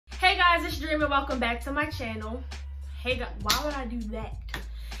it's Dream and welcome back to my channel. Hey guys, why would I do that?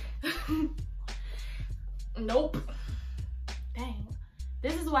 Nope. Dang.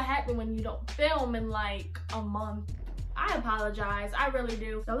 This is what happened when you don't film in like a month. I apologize, I really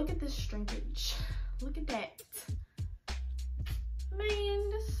do. Now look at this shrinkage. Look at that. Man,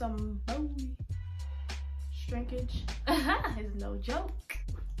 this is some bowie shrinkage. It's no joke.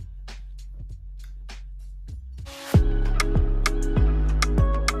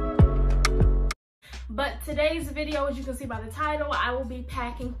 But today's video, as you can see by the title, I will be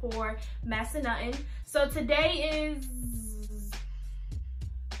packing for Massanutten. So today is,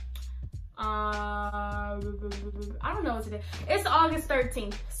 I don't know what today. It's August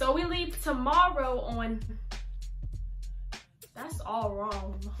 13th. So we leave tomorrow on, that's all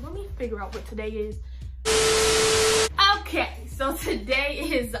wrong. Let me figure out what today is. Okay, so today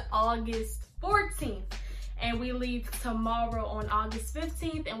is August 14th. And we leave tomorrow on August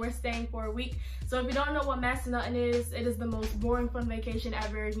 15th, and we're staying for a week. So if you don't know what Massanutten is, it is the most boring fun vacation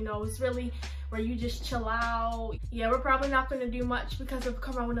ever. You know, it's really where you just chill out. Yeah, we're probably not gonna do much because of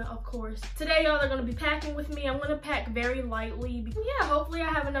Corona, of course. Today, y'all are gonna be packing with me. I'm gonna pack very lightly. Yeah, hopefully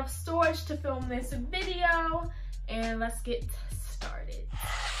I have enough storage to film this video. And let's get started.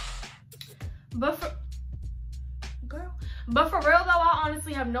 But for real though, I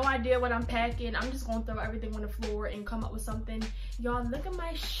honestly have no idea what I'm packing. I'm just gonna throw everything on the floor and come up with something. Y'all, look at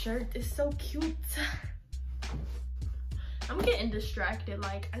my shirt, it's so cute. I'm getting distracted,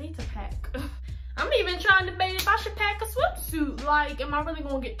 like I need to pack. I'm even trying to debate if I should pack a swimsuit. Like, am I really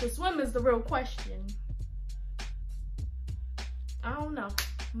gonna get to swim is the real question. I don't know,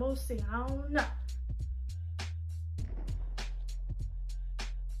 we'll see, I don't know.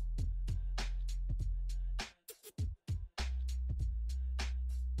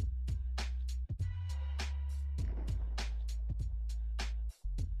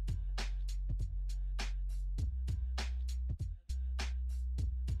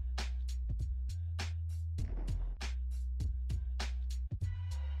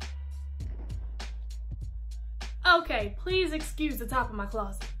 Okay, please excuse the top of my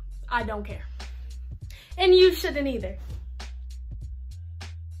closet. I don't care. And you shouldn't either.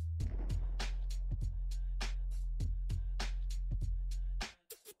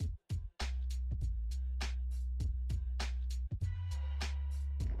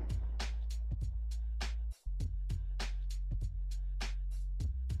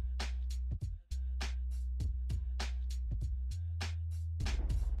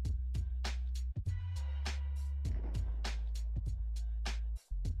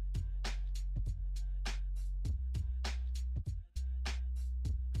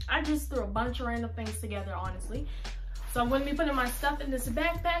 I just threw a bunch of random things together, honestly. So I'm going to be putting my stuff in this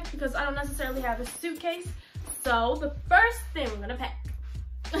backpack because I don't necessarily have a suitcase. So the first thing I'm going to pack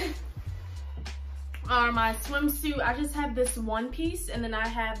are my swimsuit. I just have this one piece, and then I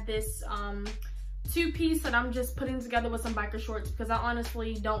have this two piece that I'm just putting together with some biker shorts because I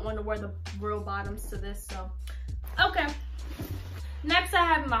honestly don't want to wear the real bottoms to this. So, okay. Next, I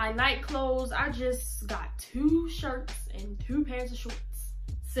have my night clothes. I just got 2 shirts and 2 pairs of shorts.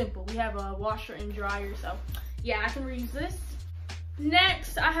 Simple. We have a washer and dryer, so yeah, I can reuse this.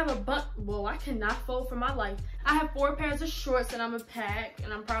 Next, I have well, I cannot fold for my life. I have 4 pairs of shorts that I'm gonna pack,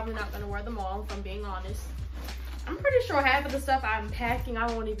 and I'm probably not gonna wear them all if I'm being honest. I'm pretty sure half of the stuff I'm packing I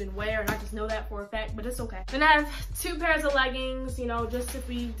won't even wear, and I just know that for a fact, but it's okay. Then I have 2 pairs of leggings, you know, just if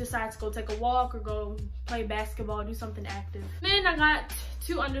we decide to go take a walk or go play basketball, do something active. Then I got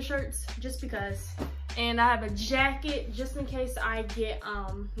 2 undershirts just because. And I have a jacket just in case I get,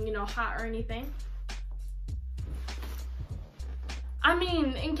 you know, hot or anything. I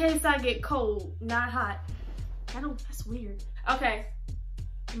mean, in case I get cold, not hot. That's weird. Okay,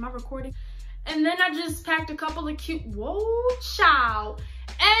 am I recording? And then I just packed a couple of cute, whoa, child.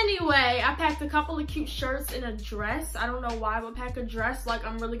 Anyway, I packed a couple of cute shirts and a dress. I don't know why I would pack a dress like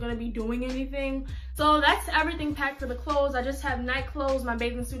I'm really gonna be doing anything. So that's everything packed for the clothes. I just have night clothes, my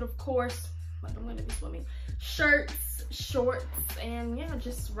bathing suit, of course. But I'm gonna be swimming. Shirts, shorts, and yeah,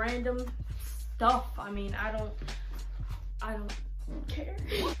 just random stuff. I mean, I don't care.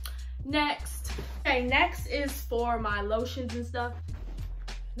 Next. Okay, next is for my lotions and stuff.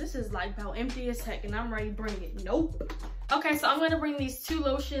 This is like about empty as heck, and I'm ready to bring it. Nope. Okay, so I'm gonna bring these 2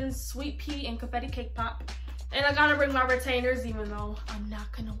 lotions, Sweet Pea and Confetti Cake Pop. And I gotta bring my retainers even though I'm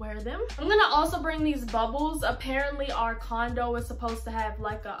not gonna wear them. I'm gonna also bring these bubbles. Apparently our condo is supposed to have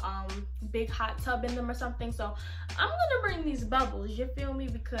like a big hot tub in them or something. So I'm gonna bring these bubbles, you feel me?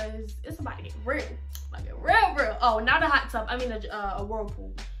 Because it's about to get real. Like real. Oh, not a hot tub, I mean a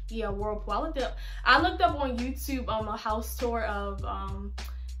whirlpool. Yeah, whirlpool. I looked up on YouTube a house tour of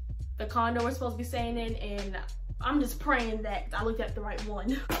the condo we're supposed to be staying in, and I'm just praying that I looked at the right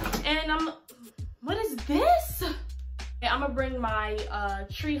one. And what is this? I'm gonna bring my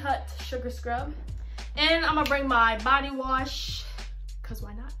Tree Hut sugar scrub, and I'm gonna bring my body wash, cause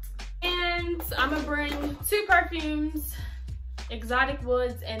why not? And I'm gonna bring 2 perfumes, Exotic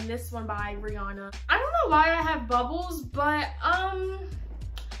Woods and this one by Rihanna. I don't know why I have bubbles, but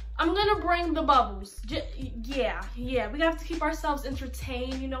I'm gonna bring the bubbles. Yeah, we have to keep ourselves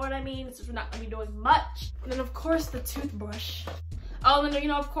entertained, you know what I mean? Since we're not gonna be doing much. And then of course the toothbrush. Oh, and you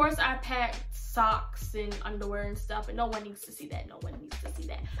know, of course I packed socks and underwear and stuff, and no one needs to see that. No one needs to see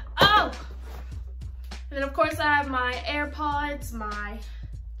that. Oh! And then of course I have my AirPods, my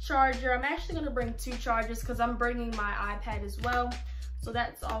charger. I'm actually gonna bring 2 chargers because I'm bringing my iPad as well. So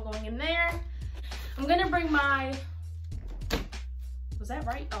that's all going in there. I'm gonna bring my, was that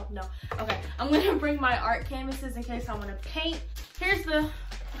right? Oh, no. Okay, I'm gonna bring my art canvases in case I wanna paint. Here's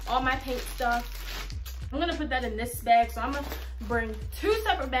all my paint stuff. I'm gonna put that in this bag, so I'm gonna bring 2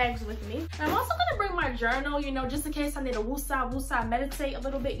 separate bags with me. And I'm also gonna bring my journal, you know, just in case I need to woosah, meditate a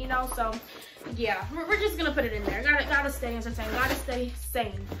little bit, you know. So yeah, we're just gonna put it in there. Gotta stay entertained, gotta stay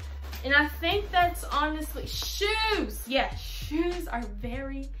sane. And I think that's honestly shoes. Yeah, shoes are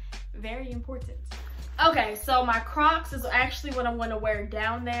very, very important. Okay, so my Crocs is actually what I'm gonna wear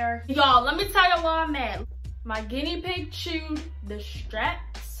down there. Y'all, let me tell y'all why I'm mad. My guinea pig chewed the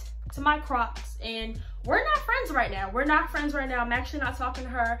straps to my Crocs, and we're not friends right now. We're not friends right now. I'm actually not talking to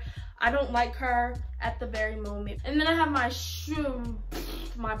her. I don't like her at the very moment. And then I have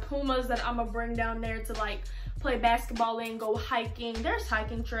my Pumas that I'm gonna bring down there to like play basketball in, go hiking. There's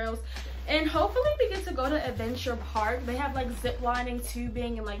hiking trails. And hopefully we get to go to Adventure Park. They have like zip lining,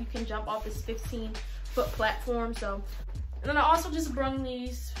 tubing, and like you can jump off this 15-foot platform. So, and then I also just brought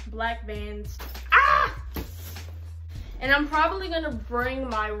these black Vans. Ah! And I'm probably gonna bring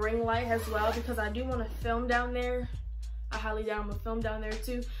my ring light as well because I do want to film down there. I highly doubt I'm gonna film down there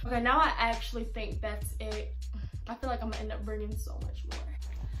too. Okay, now I actually think that's it. I feel like I'm gonna end up bringing so much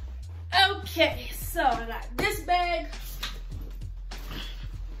more. Okay, so I got this bag.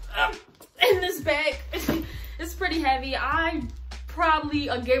 And this bag, it's pretty heavy. I probably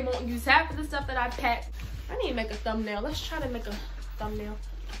again won't use half of the stuff that I packed. I need to make a thumbnail. Let's try to make a thumbnail.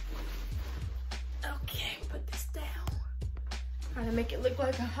 Okay, put this down. Trying to make it look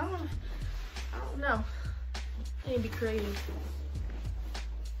like I don't know. I need to be creative.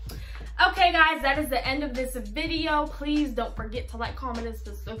 Okay guys, that is the end of this video. Please don't forget to like, comment, and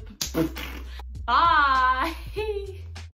subscribe. Bye.